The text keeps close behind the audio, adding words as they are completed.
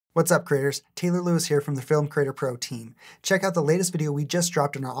What's up, creators? Taylor Lewis here from the Film Creator Pro team. Check out the latest video we just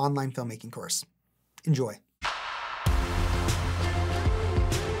dropped in our online filmmaking course. Enjoy.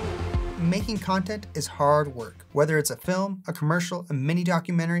 Making content is hard work, whether it's a film, a commercial, a mini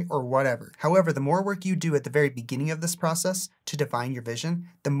documentary, or whatever. However, the more work you do at the very beginning of this process to define your vision,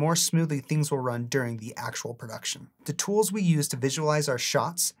 the more smoothly things will run during the actual production. The tools we use to visualize our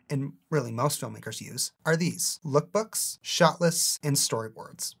shots, and really most filmmakers use, are these: lookbooks, shot lists, and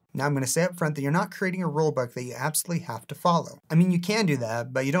storyboards. Now I'm going to say up front that you're not creating a rule book that you absolutely have to follow. I mean, you can do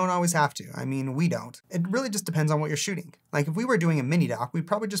that, but you don't always have to. I mean, we don't. It really just depends on what you're shooting. Like if we were doing a mini doc, we'd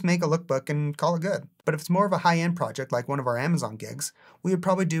probably just make a lookbook and call it good. But if it's more of a high-end project like one of our Amazon gigs, we would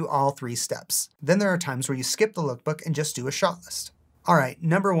probably do all 3 steps. Then there are times where you skip the lookbook and just do a shot list. Alright,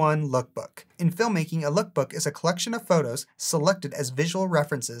 number 1, lookbook. In filmmaking, a lookbook is a collection of photos selected as visual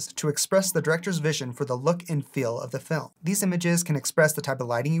references to express the director's vision for the look and feel of the film. These images can express the type of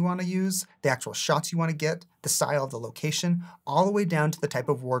lighting you want to use, the actual shots you want to get, the style of the location, all the way down to the type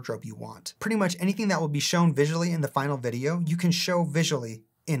of wardrobe you want. Pretty much anything that will be shown visually in the final video, you can show visually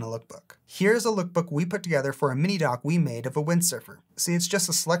in a lookbook. Here's a lookbook we put together for a mini doc we made of a windsurfer. See, it's just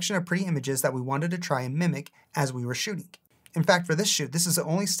a selection of pretty images that we wanted to try and mimic as we were shooting. In fact, for this shoot, this is the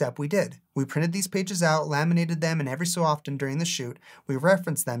only step we did. We printed these pages out, laminated them, and every so often during the shoot, we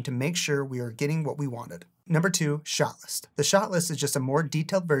referenced them to make sure we were getting what we wanted. Number 2, shot list. The shot list is just a more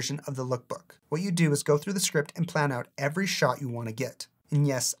detailed version of the lookbook. What you do is go through the script and plan out every shot you want to get. And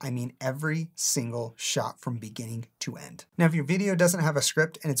yes, I mean every single shot from beginning to end. Now, if your video doesn't have a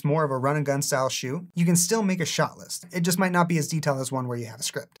script and it's more of a run and gun style shoot, you can still make a shot list. It just might not be as detailed as one where you have a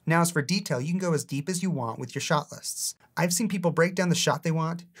script. Now, as for detail, you can go as deep as you want with your shot lists. I've seen people break down the shot they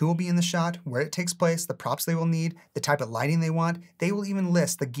want, who will be in the shot, where it takes place, the props they will need, the type of lighting they want. They will even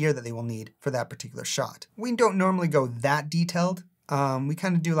list the gear that they will need for that particular shot. We don't normally go that detailed. We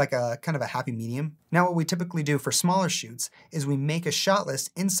kind of do like a kind of a happy medium. Now what we typically do for smaller shoots is we make a shot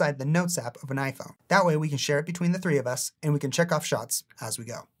list inside the Notes app of an iPhone. That way we can share it between the 3 of us and we can check off shots as we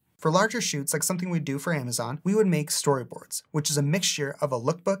go. For larger shoots, like something we do for Amazon, we would make storyboards, which is a mixture of a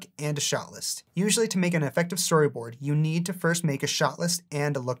lookbook and a shot list. Usually to make an effective storyboard, you need to first make a shot list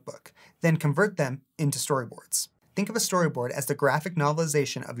and a lookbook, then convert them into storyboards. Think of a storyboard as the graphic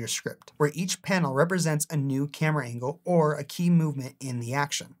novelization of your script, where each panel represents a new camera angle or a key movement in the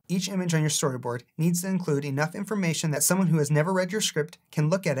action. Each image on your storyboard needs to include enough information that someone who has never read your script can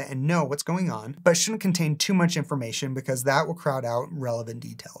look at it and know what's going on, but shouldn't contain too much information because that will crowd out relevant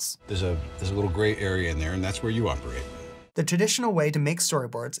details. There's a little gray area in there, and that's where you operate. The traditional way to make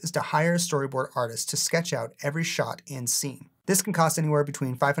storyboards is to hire a storyboard artist to sketch out every shot and scene. This can cost anywhere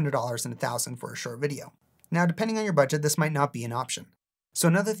between $500 and $1,000 for a short video. Now, depending on your budget, this might not be an option. So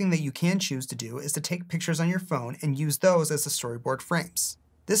another thing that you can choose to do is to take pictures on your phone and use those as the storyboard frames.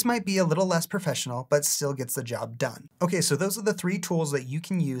 This might be a little less professional, but still gets the job done. Okay, so those are the 3 tools that you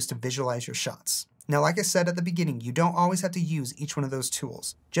can use to visualize your shots. Now, like I said at the beginning, you don't always have to use each one of those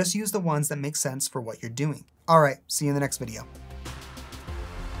tools. Just use the ones that make sense for what you're doing. Alright, see you in the next video.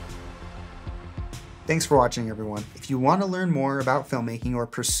 Thanks for watching, everyone. If you want to learn more about filmmaking or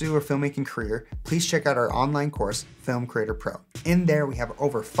pursue a filmmaking career, please check out our online course, Film Creator Pro. In there, we have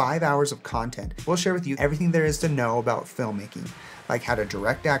over 5 hours of content. We'll share with you everything there is to know about filmmaking, like how to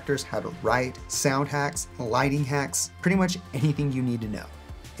direct actors, how to write, sound hacks, lighting hacks, pretty much anything you need to know.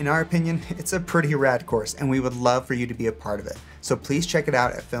 In our opinion, it's a pretty rad course, and we would love for you to be a part of it. So please check it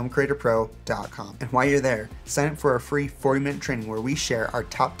out at filmcreatorpro.com. And while you're there, sign up for our free 40-minute training where we share our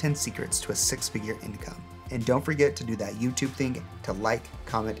top 10 secrets to a 6-figure income. And don't forget to do that YouTube thing to like,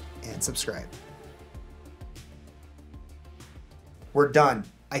 comment, and subscribe. We're done.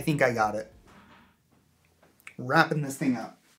 I think I got it. Wrapping this thing up.